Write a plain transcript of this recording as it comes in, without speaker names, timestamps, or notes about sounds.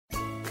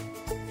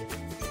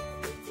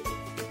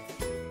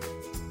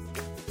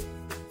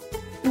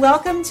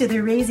Welcome to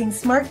the Raising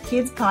Smart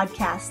Kids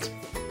podcast.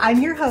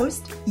 I'm your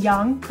host,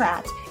 Yang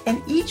Pratt,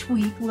 and each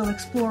week we'll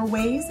explore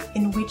ways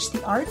in which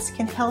the arts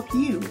can help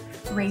you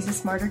raise a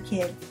smarter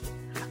kid.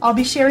 I'll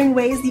be sharing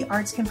ways the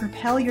arts can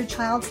propel your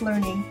child's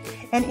learning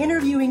and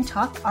interviewing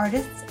top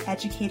artists,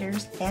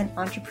 educators, and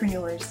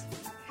entrepreneurs.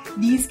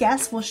 These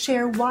guests will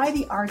share why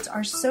the arts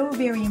are so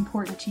very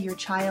important to your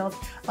child,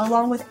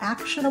 along with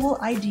actionable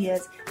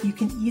ideas you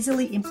can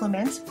easily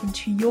implement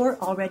into your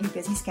already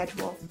busy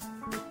schedule.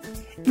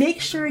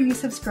 Make sure you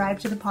subscribe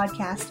to the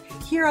podcast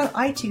here on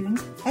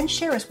iTunes and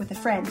share us with a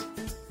friend.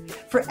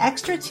 For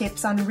extra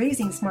tips on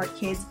raising smart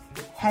kids,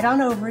 head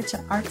on over to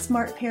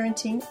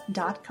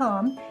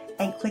artsmartparenting.com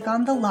and click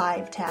on the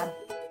Live tab.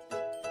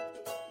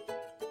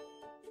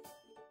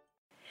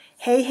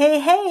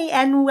 Hey,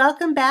 and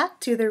welcome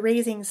back to the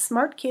Raising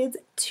Smart Kids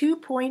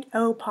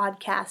 2.0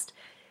 podcast.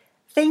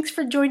 Thanks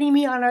for joining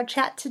me on our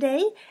chat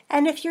today,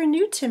 and if you're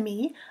new to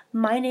me,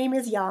 my name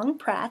is Yang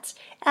Pratt,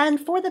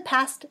 and for the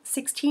past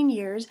 16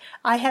 years,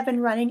 I have been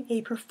running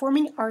a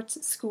performing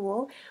arts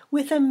school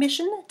with a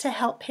mission to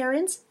help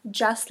parents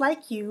just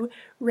like you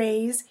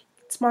raise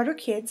smarter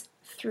kids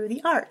through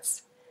the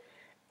arts.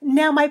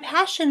 Now, my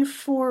passion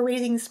for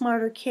raising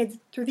smarter kids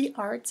through the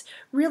arts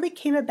really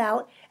came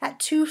about at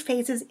two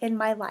phases in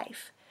my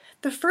life.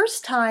 The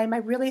first time I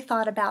really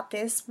thought about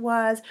this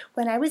was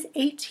when I was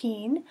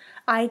 18.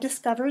 I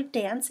discovered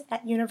dance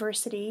at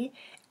university,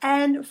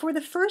 and for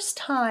the first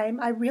time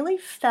I really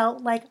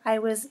felt like I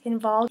was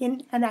involved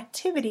in an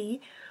activity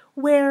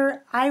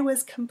where I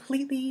was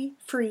completely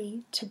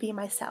free to be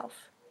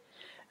myself.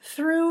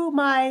 Through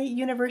my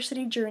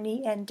university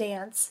journey and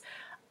dance,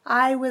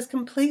 I was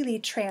completely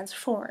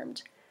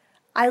transformed.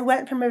 I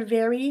went from a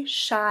very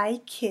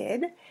shy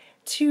kid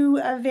to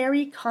a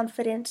very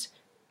confident,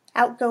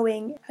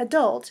 outgoing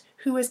adult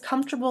who is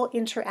comfortable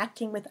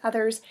interacting with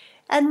others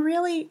and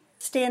really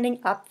standing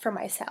up for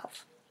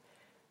myself.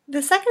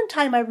 The second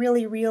time I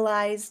really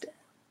realized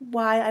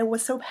why I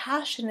was so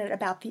passionate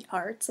about the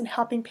arts and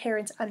helping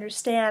parents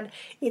understand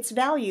its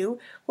value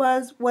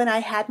was when I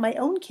had my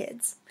own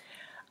kids.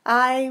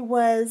 I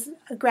was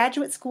a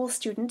graduate school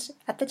student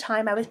at the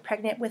time. I was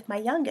pregnant with my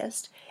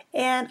youngest,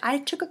 and I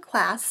took a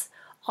class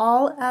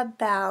all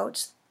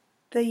about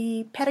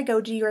the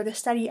pedagogy or the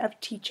study of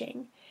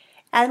teaching.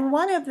 And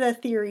one of the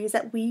theories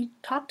that we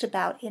talked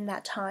about in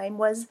that time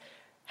was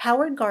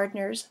Howard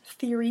Gardner's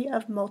theory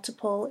of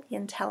multiple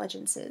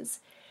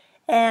intelligences.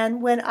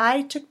 And when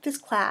I took this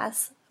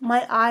class,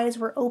 my eyes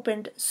were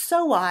opened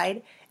so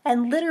wide,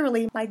 and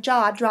literally my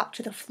jaw dropped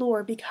to the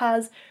floor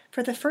because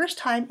for the first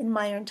time in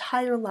my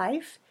entire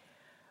life,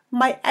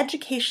 my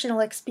educational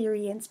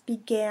experience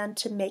began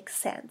to make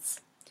sense.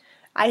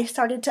 I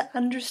started to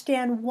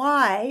understand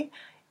why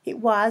it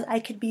was I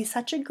could be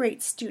such a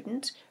great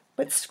student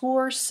but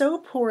score so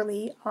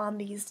poorly on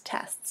these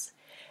tests.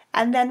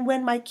 And then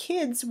when my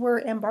kids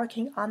were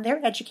embarking on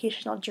their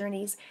educational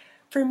journeys,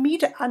 for me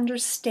to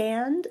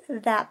understand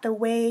that the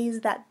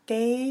ways that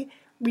they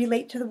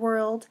relate to the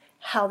world,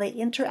 how they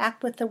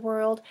interact with the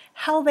world,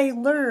 how they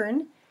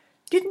learn,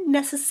 didn't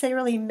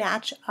necessarily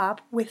match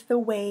up with the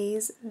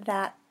ways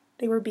that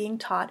they were being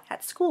taught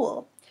at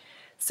school.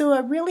 So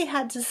I really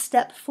had to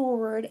step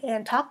forward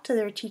and talk to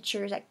their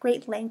teachers at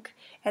great length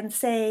and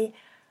say,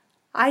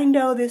 I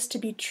know this to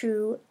be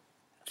true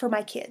for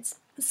my kids.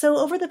 So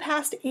over the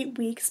past 8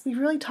 weeks, we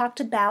really talked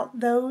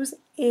about those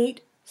 8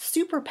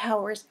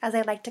 superpowers, as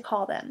I like to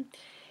call them.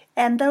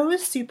 And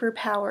those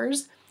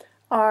superpowers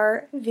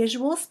are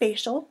visual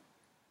spatial,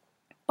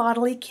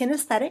 bodily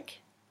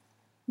kinesthetic,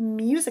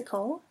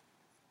 musical,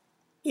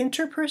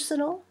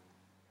 interpersonal,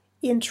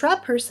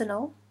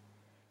 intrapersonal,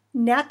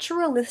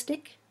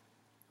 naturalistic,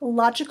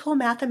 logical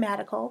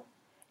mathematical,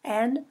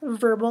 and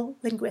verbal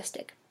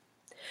linguistic.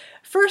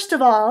 First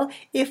of all,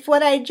 if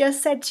what I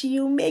just said to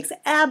you makes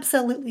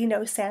absolutely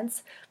no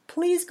sense,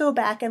 please go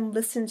back and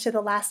listen to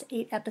the last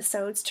 8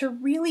 episodes to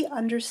really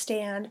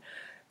understand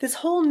this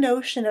whole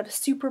notion of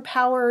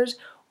superpowers,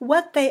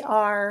 what they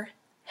are,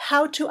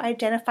 how to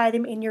identify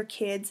them in your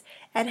kids,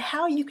 and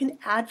how you can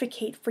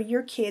advocate for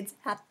your kids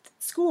at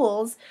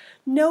schools,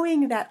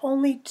 knowing that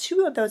only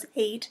 2 of those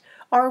 8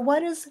 are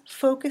what is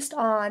focused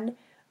on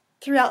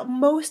throughout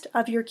most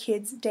of your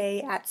kids'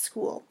 day at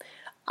school.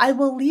 I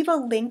will leave a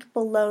link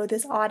below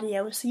this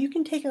audio so you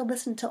can take a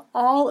listen to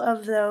all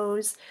of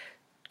those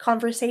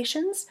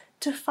conversations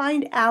to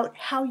find out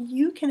how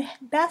you can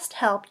best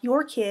help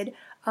your kid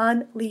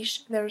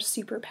unleash their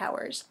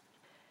superpowers.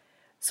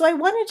 So I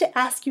wanted to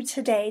ask you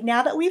today,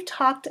 now that we've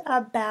talked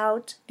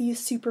about these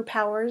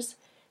superpowers,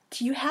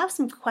 do you have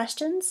some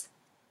questions?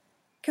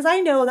 Because I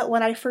know that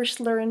when I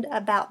first learned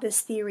about this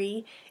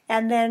theory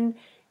and then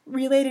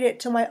related it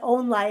to my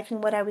own life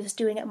and what I was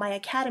doing at my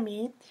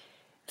academy,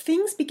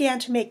 things began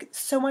to make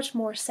so much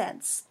more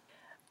sense.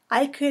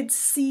 I could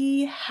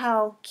see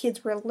how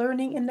kids were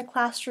learning in the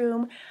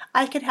classroom.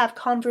 I could have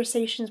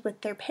conversations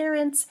with their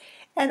parents,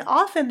 and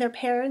often their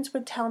parents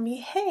would tell me,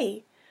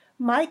 hey,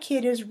 my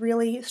kid is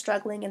really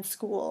struggling in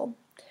school.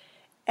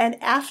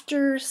 And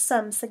after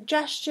some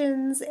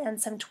suggestions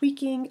and some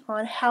tweaking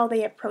on how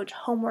they approach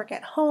homework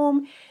at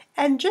home,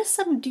 and just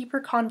some deeper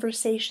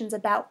conversations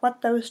about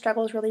what those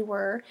struggles really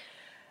were,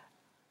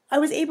 I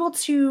was able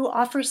to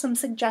offer some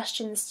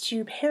suggestions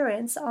to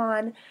parents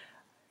on,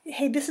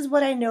 hey, this is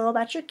what I know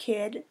about your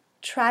kid.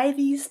 Try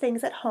these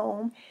things at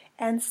home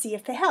and see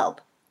if they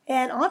help.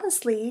 And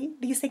honestly,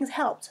 these things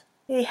helped.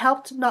 They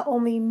helped not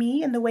only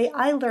me in the way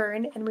I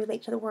learn and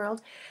relate to the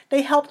world,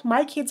 they helped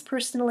my kids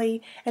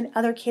personally and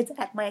other kids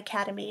at my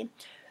academy.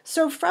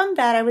 So from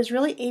that, I was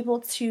really able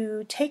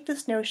to take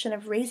this notion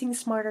of raising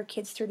smarter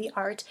kids through the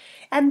art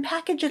and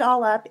package it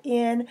all up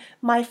in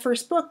my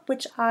first book,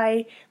 which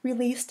I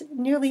released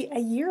nearly a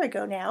year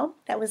ago now.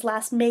 That was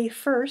last May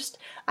 1st.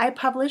 I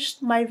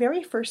published my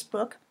very first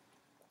book,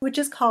 which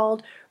is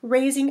called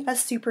Raising a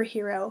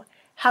Superhero: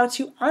 How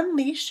to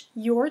Unleash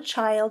Your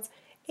Child's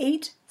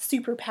 8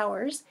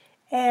 Superpowers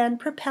and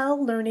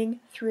Propel Learning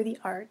Through the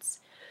Arts.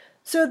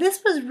 So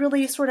this was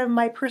really sort of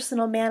my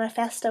personal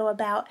manifesto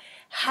about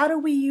how do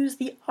we use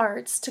the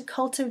arts to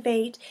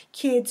cultivate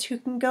kids who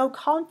can go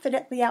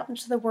confidently out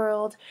into the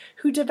world,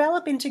 who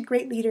develop into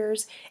great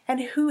leaders,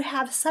 and who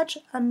have such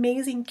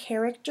amazing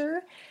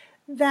character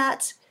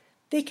that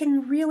they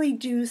can really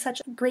do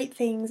such great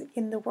things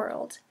in the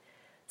world.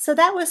 So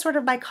that was sort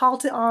of my call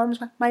to arms,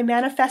 my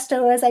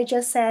manifesto, as I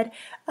just said,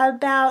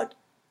 about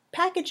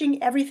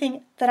packaging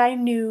everything that I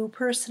knew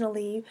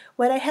personally,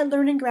 what I had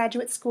learned in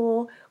graduate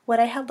school,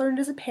 what I had learned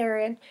as a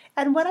parent,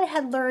 and what I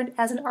had learned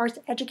as an arts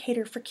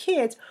educator for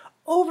kids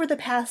over the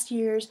past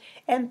years,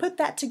 and put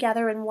that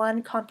together in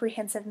one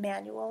comprehensive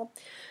manual.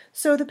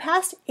 So the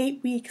past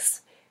 8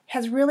 weeks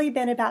has really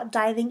been about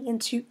diving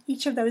into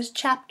each of those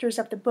chapters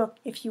of the book,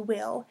 if you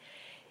will.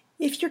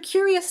 If you're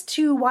curious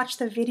to watch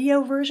the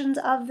video versions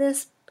of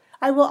this,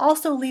 I will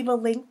also leave a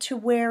link to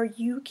where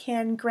you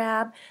can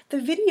grab the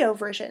video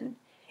version.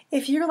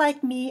 If you're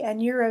like me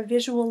and you're a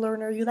visual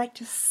learner, you like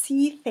to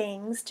see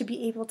things to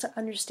be able to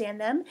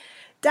understand them,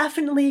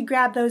 definitely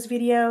grab those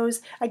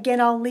videos. Again,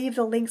 I'll leave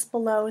the links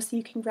below so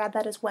you can grab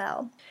that as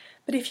well.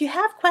 But if you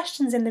have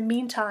questions in the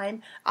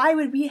meantime, I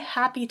would be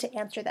happy to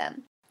answer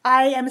them.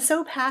 I am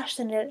so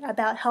passionate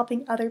about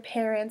helping other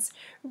parents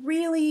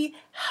really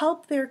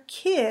help their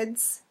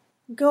kids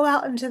go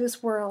out into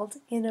this world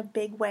in a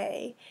big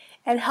way,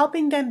 and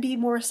helping them be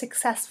more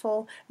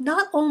successful,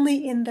 not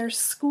only in their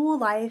school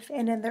life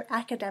and in their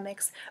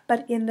academics,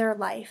 but in their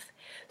life.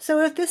 So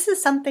if this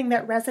is something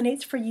that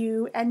resonates for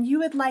you and you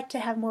would like to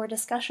have more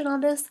discussion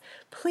on this,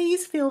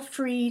 please feel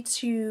free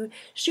to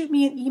shoot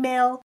me an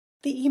email.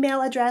 The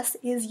email address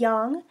is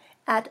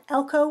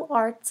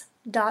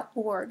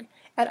young@elcoarts.org,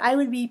 and I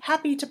would be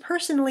happy to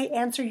personally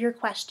answer your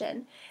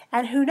question.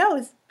 And who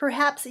knows,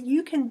 perhaps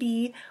you can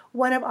be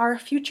one of our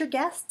future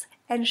guests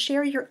and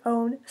share your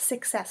own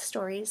success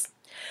stories.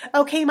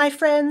 Okay, my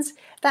friends,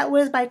 that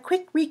was my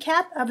quick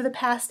recap of the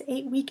past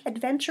 8-week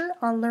adventure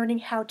on learning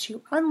how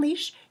to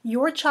unleash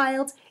your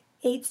child's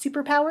 8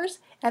 superpowers,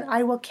 and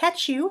I will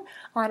catch you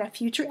on a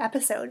future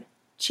episode.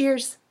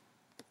 Cheers!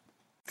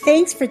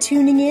 Thanks for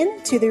tuning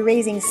in to the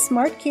Raising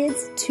Smart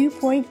Kids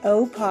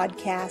 2.0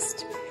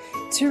 podcast.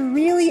 To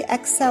really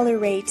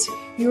accelerate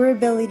your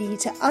ability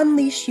to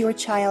unleash your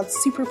child's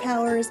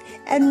superpowers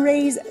and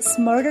raise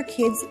smarter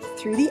kids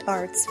through the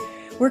arts,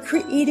 we're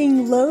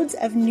creating loads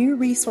of new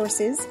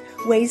resources,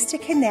 ways to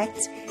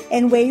connect,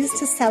 and ways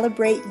to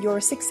celebrate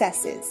your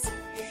successes.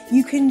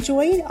 You can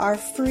join our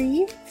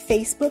free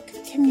Facebook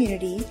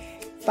community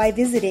by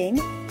visiting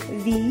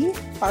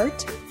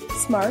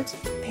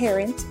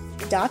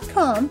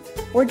theartsmartparent.com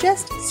or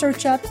just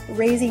search up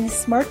Raising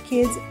Smart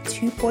Kids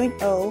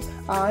 2.0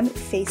 on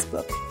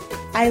Facebook.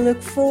 I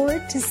look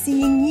forward to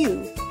seeing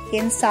you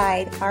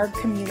inside our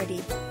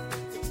community.